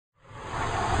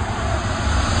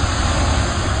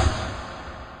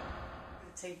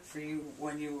for you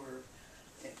when you were,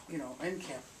 you know, in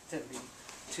captivity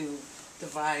to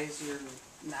devise your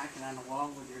knocking on the wall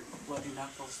with your bloody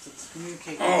knuckles to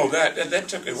communicate? Oh, that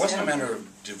took, it wasn't a matter of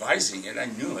devising it, I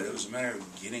knew it. It was a matter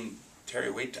of getting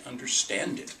Terry Waite to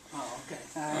understand it. Oh, okay.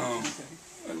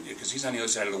 Because he's on the other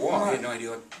side of the wall. He had no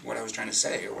idea what I was trying to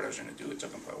say or what I was trying to do. It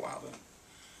took him quite a while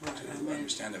to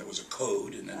understand that it was a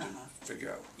code and then to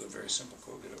figure out the very simple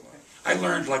code that it was. I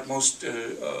learned, like most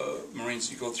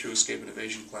Marines, you go through escape and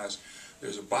evasion class,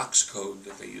 there's a box code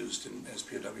that they used as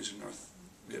POWs in North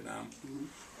Vietnam.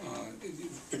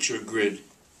 Picture a grid,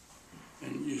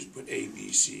 and you just put A,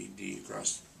 B, C, D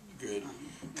across the grid,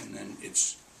 and then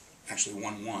it's actually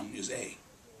 1-1 is A.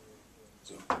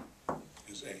 So,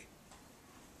 is A.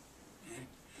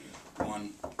 Right?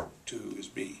 1, 2 is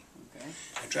B. Okay.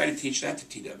 I try to teach that to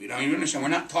TW. Now you understand, we're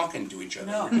not talking to each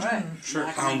other. No, we're right.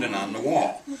 sure pounding on the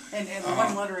wall. And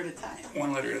one letter at a time.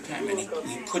 One letter at a time, and he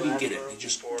couldn't get it. He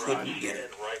just couldn't get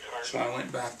it. So I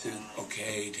went back to,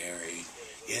 okay, Terry,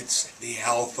 it's the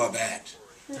alphabet.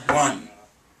 1,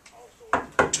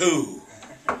 2,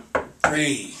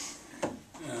 3,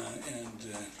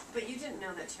 But you didn't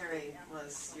know that Terry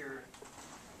was your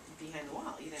behind the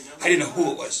wall. You didn't know. I didn't know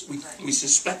who it was. We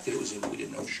suspected it was him. We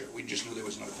didn't know for sure. We just knew there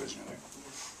was another prisoner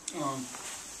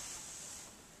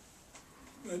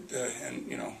there. And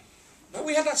you know, but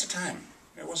we had lots of time.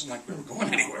 It wasn't like we were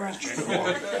going anywhere. As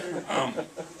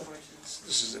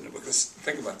this is in the book.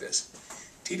 Think about this.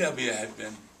 TW had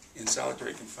been in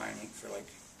solitary confinement for like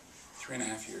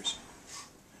 3.5 years,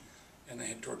 and they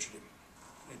had tortured him.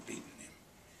 They'd beaten him.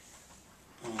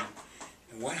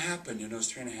 And what happened in those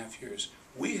 3.5 years?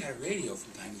 We had a radio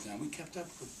from time to time. We kept up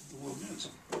with the world news.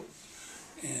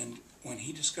 And when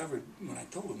he discovered, when I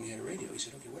told him we had a radio, he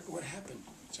said, okay, what happened?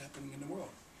 What's happening in the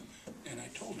world? And I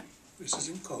told him, this is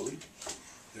in code,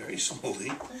 very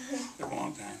slowly, for a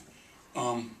long time.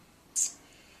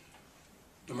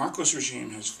 The Marcos regime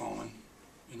has fallen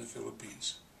in the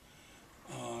Philippines.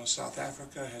 South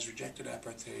Africa has rejected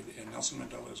apartheid, and Nelson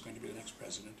Mandela is going to be the next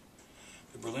president.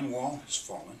 The Berlin Wall has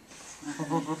fallen.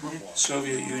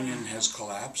 Soviet Union has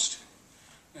collapsed,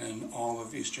 and all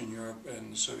of Eastern Europe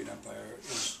and the Soviet Empire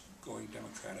is going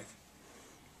democratic.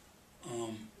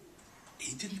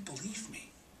 He didn't believe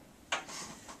me.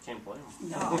 Can't blame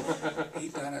him. No. He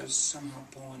thought I was somehow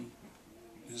pulling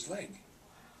his leg.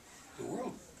 The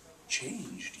world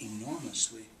changed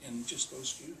enormously in just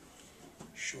those few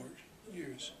short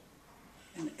years.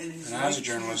 And I was a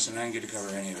journalist, and I didn't get to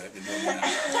cover any of it. It doesn't matter.